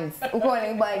 wanaiba guns. Uko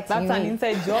wanaiba TV. That's an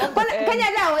inside job. Kenya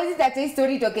hata hawezi tacha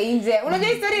story toke nje.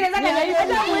 Unajua story inaweza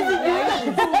hata hawezi jua.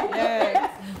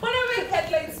 What are the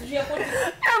headlines here?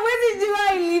 Hawezi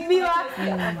jua ilibiwa.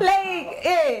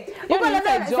 Like uko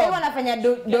lazima sasa wanafanya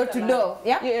door to door.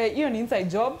 Yeah? You're an inside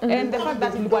job and the fact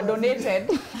that it was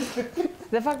donated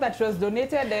the fact that it was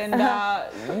donated and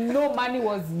no money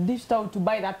was dished out to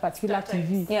buy that particular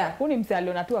TV. Yeah. Uni mse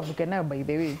aliona tu avuke nayo by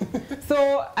the way.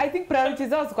 So I think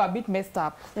priorities are a bit messed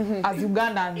up as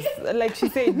Ugandans. Like she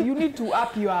said, you need to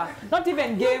up your, not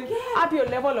even game, up your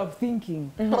level of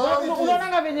thinking.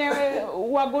 Unaonanga venye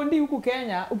wagondi huku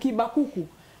Kenya, ukiba kuku.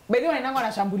 By the way, inanga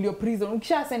na shambulio prison.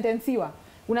 Ukisha sentensiwa,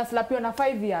 unaslapiwa na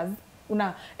 5 years.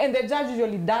 And the judge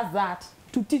usually does that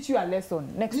to teach you a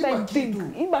lesson. Next time think,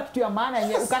 iba kitu ya maana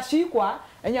yenye ukashikwa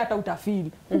yenye hata utafeel.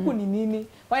 Huku ni nini?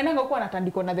 Wainanga huko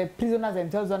wanatandikwa na the prisoners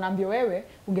themselves wanaambia wewe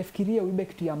ungefikiria uibe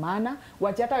kitu ya maana,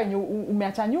 wacha hata wenye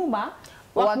umeacha nyuma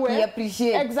waki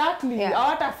appreciate. Exactly.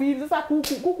 Hawata feel sasa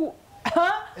kuku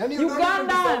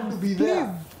Uganda. Please.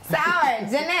 Sawa,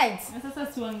 Janet.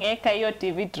 Sasa siongeka hiyo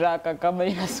TV tracker kama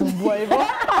inasumbua hivyo.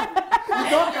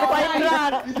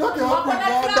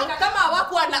 Kama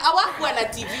hawakuwa na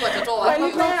TV watoto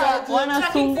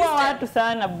wanasumbua watu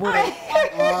sana bure.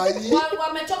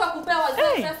 Wamechoka kupewa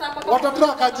pesa hapa.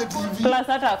 Watatrack aje TV? Plus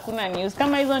hata hakuna news.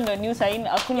 Kama hizo ndio news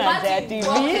hakuna haja ya TV.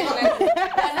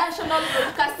 National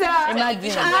Broadcasting.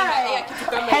 Imagine.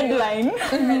 Headline.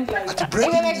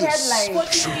 Headline.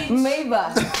 Maybe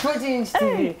 14-inch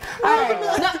TV. Alright.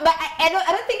 No, but I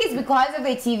don't think it's because of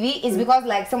the TV. It's because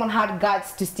like someone had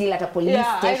guts to steal at a police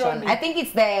station. Irony. I think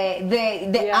it's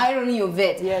the irony of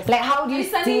it. Yes. Like how do you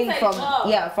steal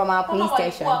from our police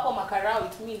station?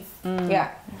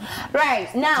 Yeah.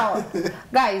 Right, now,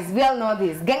 guys, we all know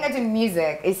this. Gengetone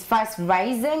music is fast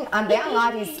rising and the young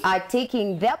artists are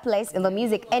taking their place in the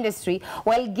music industry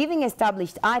while giving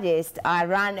established artists a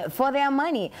run for their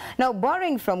money. Now,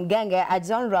 borrowing from Genge, a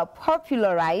genre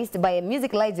popularized by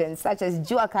music legends such as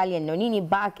Jua Kali and Nonini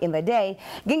back in the day,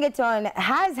 Gengetone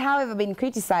has, however, been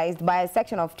criticized by a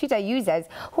section of Twitter users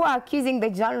who are accusing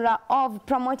the genre of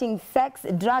promoting sex,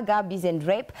 drug abuse and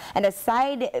rape. And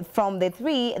aside from the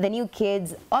three, the new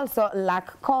kids also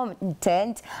lack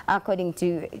content, according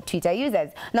to Twitter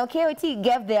users. Now, KOT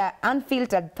gave their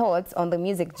unfiltered thoughts on the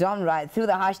music genre through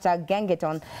the hashtag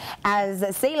Gengetone,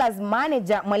 as Sailor's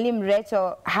manager Malim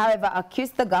Recho, however,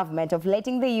 accused the government of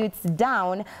letting the youths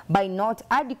down by not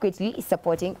adequately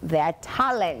supporting their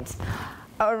talent.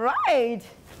 All right.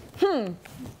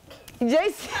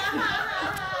 Jason.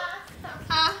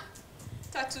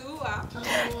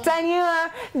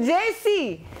 Taniwa,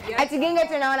 JC. Ati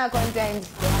Gengetone naona content.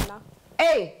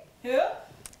 Hey.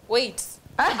 Wait.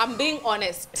 I'm being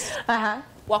honest.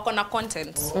 Wako na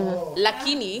content.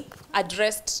 Lakini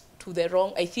addressed to the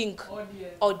wrong, I think,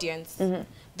 audience.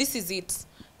 This is it.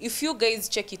 If you guys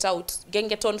check it out,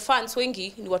 Gengetone fans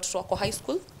wengi ni watu wako high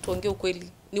school, tuongee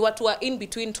ukweli. Ni watu wa in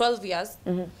between 12 years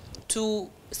to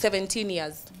 17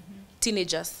 years.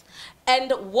 Teenagers.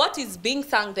 And what is being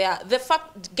sung there, the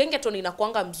fact Gengetone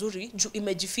inakuanga mzuri juu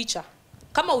imejificha.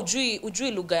 Kama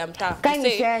ujui lugha ya mtaa.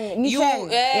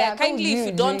 Kindly if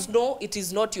you don't know, it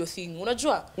is not your thing.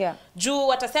 Unajua? Juu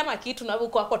watasema kitu na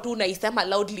uko hapo tu unaisema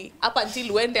loudly. Up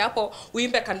until uende hapo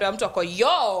uimbe kando ya mtu wako,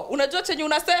 yo, unajua chenye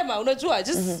unasema, unajua?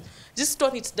 Just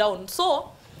tone it down.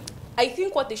 So, I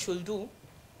think what they should do,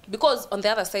 because on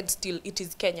the other side still, it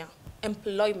is Kenya.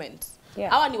 Employment.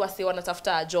 Hawa ni wase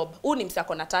wanatafuta job. Huu ni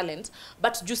msako na talent,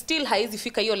 but you still haizi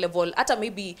fika hiyo level. Hata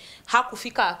maybe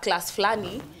hakufika class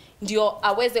flani, ndio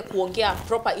aweze kuongea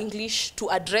proper English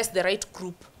to address the right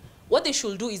group. What they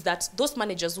should do is that those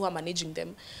managers who are managing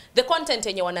them, the content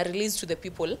yenye wana release to the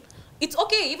people, it's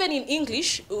okay even in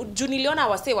English. Juniliona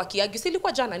wase wakiargue, si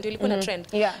ilikuwa jana ndio ilikuwa na trend.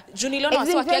 Juniliona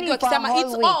wase wakiargue wakisema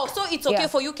it's okay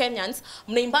for you Kenyans,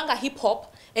 mnaimbanga hip hop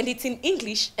and it's in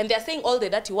English and they are saying all the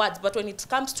dirty words, but when it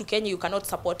comes to Kenya you cannot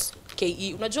support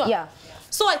KE, unajua?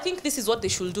 So I think this is what they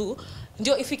should do.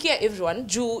 Ndio ifikie everyone.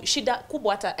 Juu shida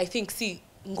kubwa hata I think si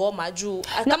ngoma juu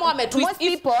kama wame twist. Most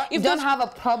people don't have a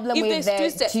problem with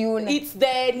the tune. It's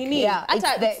the nini. Yeah,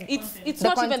 it's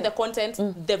not even the content,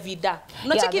 the vida.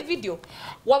 Unacheki video.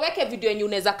 Waweke video yenye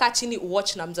unaweza kaa chini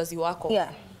uwatch na mzazi wako. Yeah.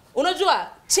 Unajua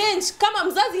change kama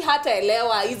mzazi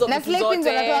hataelewa hizo vitu zote. Na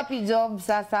sleeping wapi job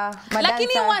sasa?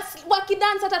 Lakini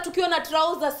wakidance hata tukiona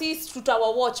trouser sis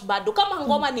tutawa-watch bado. Kama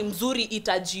ngoma ni mzuri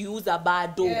itajiuza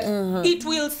bado. It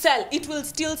will sell. It will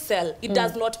still sell. It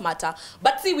does not matter.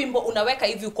 But si wimbo unaweka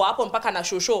hivi uko hapo mpaka na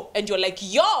shosho and you're like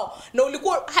yo, na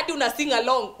ulikuwa hadi una sing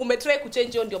along. Umetry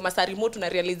kuchange hiyo ndio masari moto na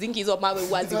realizing hizo mawe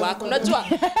wazi wako. Unajua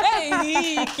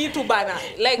hey kitu bana.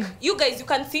 Like you guys you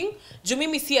can sing. Juu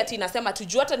mimi si ati nasema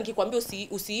tujua hata nikikwambia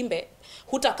usiimbe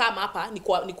hutakaa hapa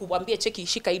nikuambie cheki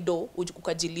shika ido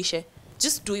ukajilishe.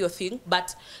 Just do your thing but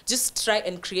just try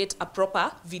and create a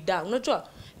proper vida. Unajua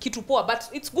kitu poa but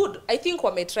it's good. I think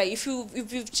wame try. If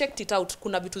you've checked it out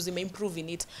kuna vitu zime improve in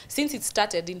it since it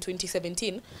started in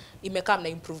 2017 imekam na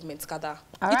improvements kadhaa.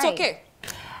 It's okay.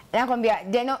 Nakwambia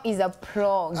Deno is a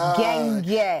pro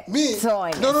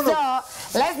Gengetone. No.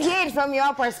 So let's hear it from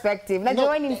your perspective. Let's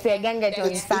go into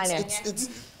Gengetone sana. It's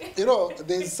you know,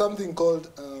 there's something called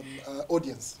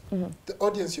audience. The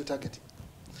audience you're targeting.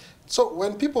 So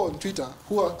when people on Twitter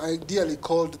who are ideally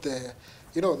called the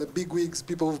the big wigs,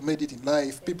 people who've made it in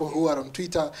life, people who are on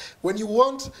Twitter, when you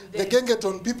want the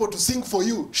Gengetone people to sing for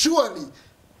you, surely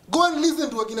go and listen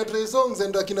to Akina Trey songs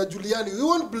and Akina Giuliani. We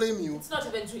won't blame you. It's not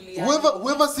even Giuliani.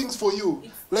 Whoever sings for you,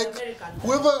 it's like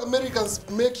whoever Americans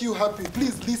make you happy,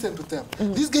 please listen to them.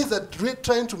 These guys are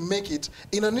trying to make it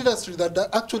in an industry that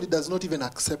actually does not even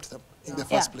accept them in the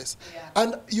first place.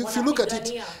 And if you look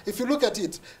at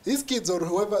it, these kids or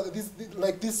whoever,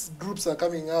 these groups are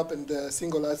coming up and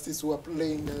single artists who are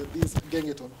playing these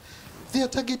Gengetone. They are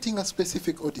targeting a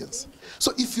specific audience.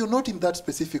 So if you're not in that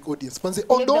specific audience, manze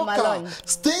ondoka,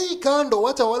 stay kando,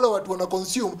 wacha wale watu wana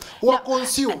consume,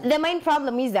 consume. The main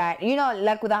problem is that,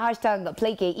 like with the hashtag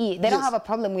PlayKE, they don't have a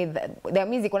problem with their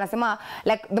music. Wanasema,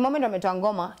 like the moment wametoa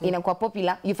ngoma inakuwa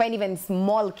popular, you find even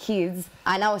small kids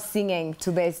are now singing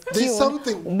to this tune. There's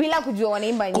something. Bila kujua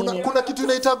wanaimba nini. Kuna kitu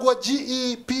inaitagwa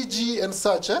GE, PG and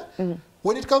such,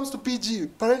 When it comes to PG,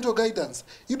 parental guidance,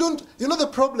 the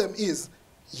problem is,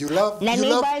 you love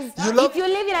if you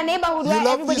live in a neighborhood where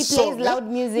everybody plays loud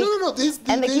music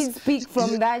and the kids speak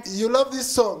from that. You love this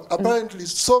song apparently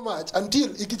so much until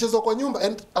ikichezwa kwa nyumba,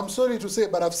 and I'm sorry to say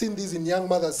but I've seen this in young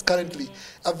mothers currently.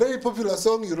 A very popular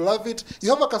song, you love it. You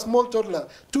have like a small toddler,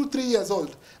 2-3 years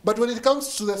old, but when it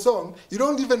comes to the song, you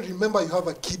don't even remember you have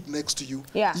a kid next to you.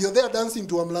 Yeah. You're there dancing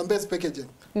to Amlambe's packaging.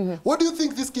 What do you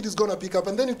think this kid is gonna pick up?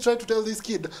 And then you try to tell this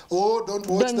kid, oh, don't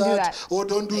watch that, or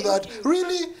don't do that.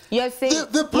 Really? You're saying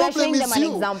the problem is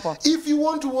you. Example. If you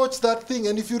want to watch that thing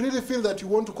and if you really feel that you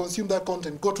want to consume that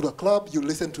content, go to the club, you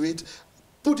listen to it,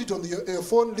 put it on your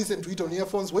phone, listen to it on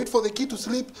earphones, wait for the kid to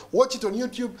sleep, watch it on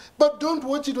YouTube, but don't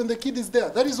watch it when the kid is there.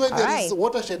 That is why there is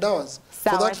watershed hours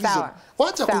for that reason.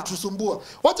 Wacha kutusumbua.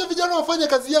 Wacha vijana wafanye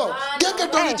kazi yao.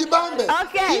 Gengetone jibambe.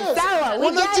 Okay, yes. Sawa.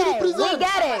 We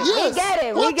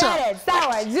get it.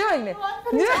 Sawa, June.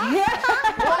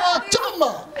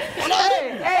 Chama.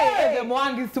 Hey, the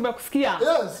Mwangis tumekusikia.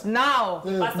 Yes. Now,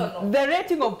 the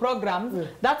rating of programs,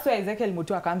 that's where Ezekiel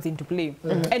Mutua comes into play.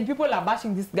 And people are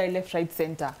bashing this guy left, right,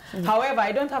 center. However,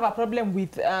 I don't have a problem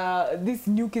with these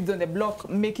new kids on the block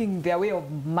making their way of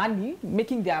money,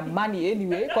 making their money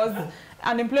anyway, because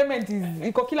unemployment is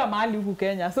iko kila mahali huku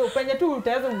Kenya. So penye tu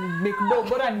utaweza make do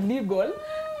bora ni legal.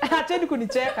 Acheni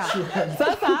kunicheka.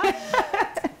 Sasa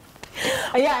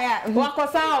wako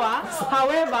sawa.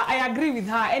 However, I agree with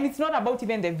her, and it's not about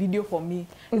even the video for me.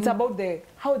 It's about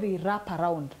how they wrap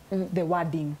around the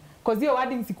wording. Because your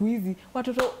wording siku hizi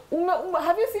watoto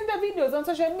have you seen the videos on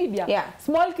social media? Yeah.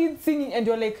 Small kids singing and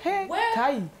you're like, hey,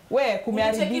 kai, where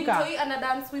kumeharibika. Mtoi ana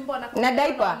dance wimbo na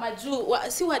diaper. Maju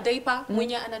si wa diaper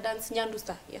mwenye ana dance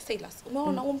nyandusta ya Silas.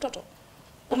 Umeona huyo mtoto?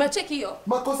 Umecheki hiyo?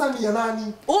 Makosa ni ya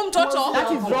nani? Huyo mtoto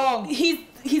that is wrong.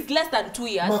 He's less than 2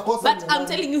 years. Makosa but I'm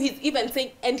telling you, he's even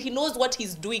saying, and he knows what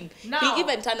he's doing. Now, he'll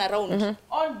even turn around.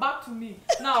 On back to me.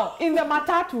 Now, in the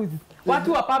matatus,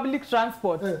 watu wa public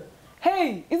transport.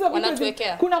 Hey, hizo vitu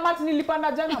kuna mati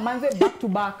nilipanda jana manze back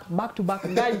to back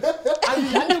guys.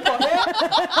 Alikuwa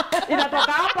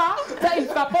inatoka hapa sasa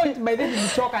ifika point by then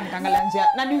nilichoka nikaangalia njia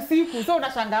na ni usiku so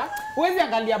unashangaa huwezi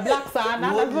angalia black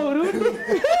sana lazima urudi.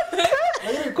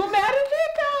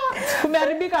 Kumeharibika.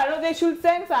 No, they should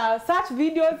send such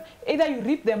videos, either you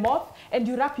rip them off and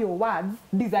you wrap your words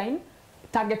design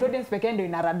target audience pekee ndio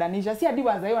inaradanisha. Si hadi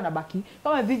wazee wanabaki.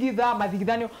 Kama Zigidha,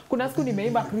 Mazigidhanio, kuna siku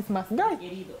nimeimba Christmas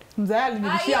guy. Mzee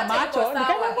alinirishia macho,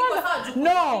 nikaenda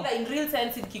no. In real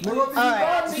sense in Kikuyu. No.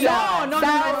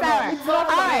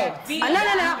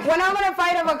 We're not going to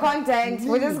fight over content.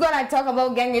 We're just going to talk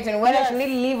about Gengetone, whether she need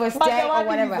leave or stay or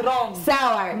whatever.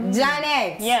 Sour.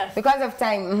 Janet. Yes. Because of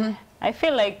time. I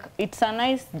feel like it's a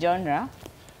nice genre.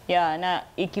 Yeah, na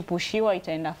ikipushiwa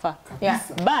itaenda far. Yeah.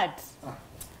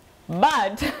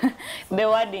 But the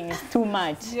wording is too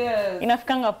much. Yes.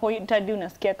 Inafikanga point hadi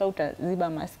unasikia ka utaziba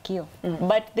masikio.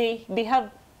 But they have,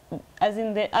 as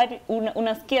in the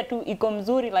unasikia tu iko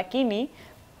mzuri lakini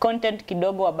content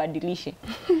kidogo wabadilishe.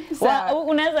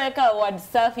 Unaweza weka word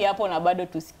safi hapo na bado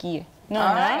tusikie. No.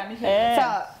 So,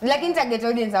 lakini target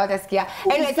audience hawatasikia.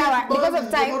 Anyway, Sawa, because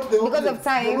of time,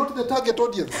 you're not the target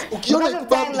audience. Because of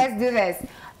time, let's do this.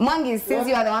 Mwangi, since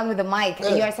you are the one with the mic,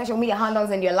 your social media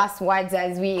handles and your last words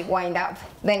as we wind up,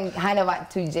 then hand over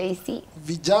to JC.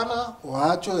 Vijana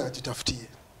waacho yajitafutie.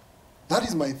 That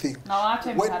is my thing. Na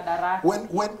waache mihadarati.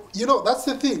 When you know, that's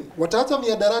the thing. Wataacha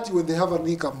mihadarati when they have an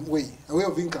income way, a way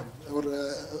of income or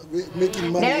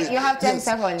making money. Then you have 10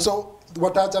 seconds. So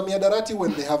wataacha mihadarati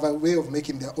when they have a way of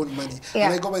making their own money. Yeah.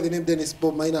 And I go by the name Dennis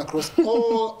Bob Maina across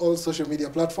all social media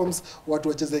platforms. Watu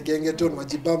wacheze Gengetone,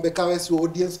 wajibambe, kawe si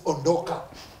audience, ondoka.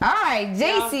 Alright,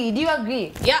 JC, do you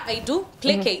agree? Yeah, I do.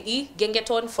 Play KE,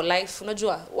 Gengetone for life.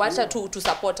 Unajua, wacha to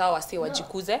support our wase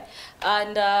wajikuze.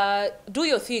 And do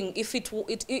your thing. If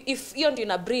you're going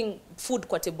to bring food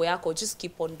kwa table yako, just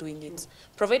keep on doing it.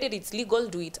 Provided it's legal,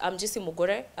 do it. I'm JC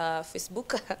Mogore,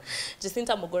 Facebook,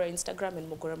 Jacinta Mogore, Instagram, and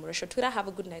Mogore Moresho. Twitter. Have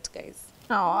a good night, guys.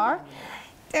 Aww.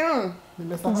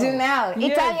 Janelle,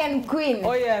 yes. Italian queen.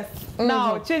 Oh yes.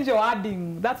 Now change your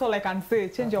wording. That's all I can say.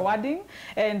 Change your wording,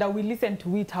 and we listen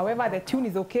to it. However, the tune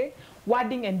is okay.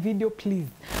 Wording and video, please.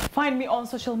 Find me on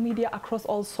social media across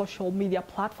all social media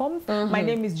platforms. My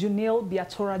name is Junille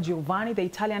Beatora Giovanni, the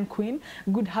Italian queen.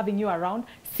 Good having you around.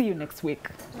 See you next week.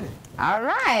 All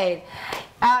right.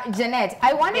 Jeanette,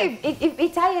 I wonder if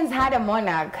Italians had a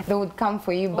monarch, they would come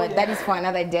for you, but that is for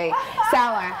another day.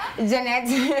 Sawa, Jeanette.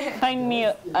 Find me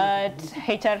at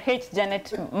HRH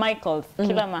Janet Michaels,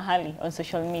 kila mahali on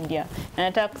social media. Na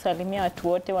nataka kusalimia watu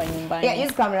wote wa nyumbani. Yeah,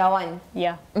 use camera one.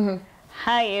 Yeah.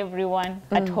 Hi everyone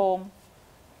at home.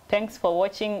 Thanks for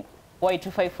watching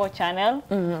Y254 channel,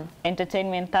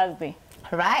 Entertainment Thursday.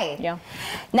 Right. Yeah.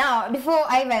 Now, before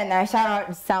I even shout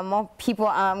out some more people,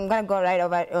 I'm going to go right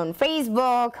over on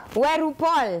Facebook. Where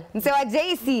RuPaul? Msewa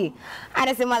JC.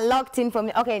 Anasema locked in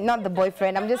from... Okay, not the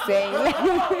boyfriend. I'm just saying.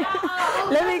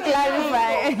 Let me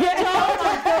clarify.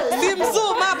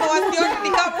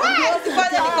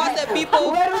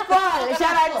 Where RuPaul?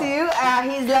 Shout out to you.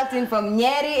 He's locked in from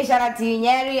Nyeri. Shout out to you,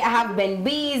 Nyeri. I have Ben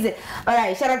Bees. All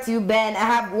right, shout out to you, Ben. I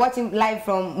have watching live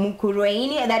from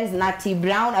Mukurueni. That is Nati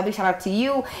Brown. A big shout out to you.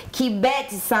 Kibet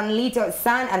Sanlito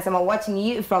San, and I'm watching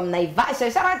you from Naivasha.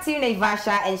 Shout out to you,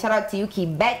 Naivasha, and shout out to you,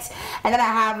 Kibet. And then I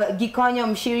have Gikonyo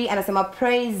Mshiri, and I'm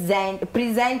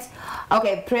present.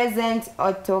 Okay, present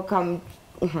auto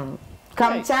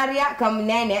Kamcharia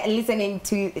Kamnene,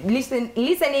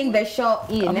 listening the show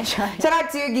in. Shout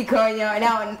out to you, Gikonyo.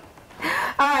 Now,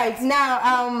 all right,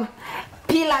 now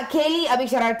Pila Kelly, a big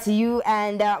shout out to you,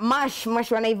 and Mash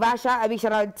Naivasha, a big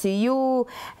shout out to you,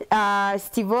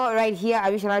 Stevo right here, a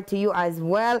big shout out to you as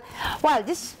well. Well,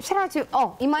 just shout out to,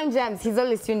 Iman James, he's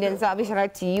always tuned in, so a big shout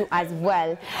out to you as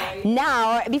well.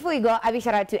 Now, before we go, a big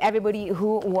shout out to everybody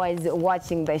who was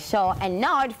watching the show, and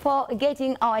not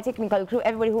forgetting our technical crew,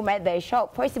 everybody who made the show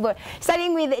possible.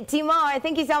 Starting with Timor,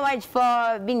 thank you so much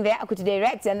for being there to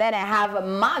direct, and then I have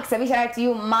Max, a big shout out to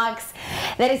you, Max.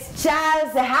 That is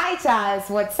Charles. Hi, Charles.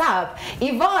 What's up?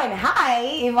 Yvonne, hi.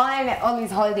 Yvonne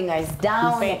always holding us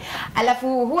down.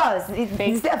 Alafu, who else? It's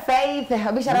Faith.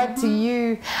 A big shout out to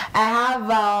you. I have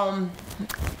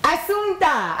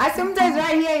Asumta. Asumta is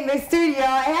right here in the studio.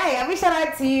 Hey, a big shout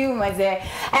out to you, Maze.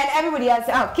 And everybody else.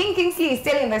 Oh, King Kingsley is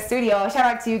still in the studio. Shout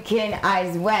out to you, Ken,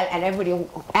 as well. And everybody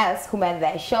else who made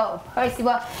the show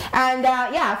possible. And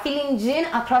yeah, feeling Jin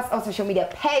across all social media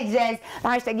pages. The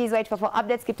hashtag is Y254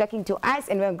 updates. Keep talking to us.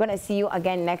 And we're going to see you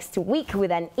again next week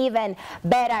with an even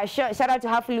better show. Shout out to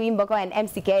Hafulu Imboko and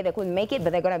MCK. They couldn't make it,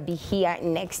 but they're going to be here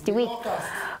next week.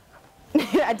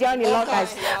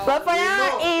 Locust. But for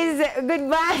now is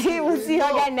goodbye. We'll see you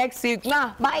again next week.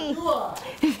 Bye.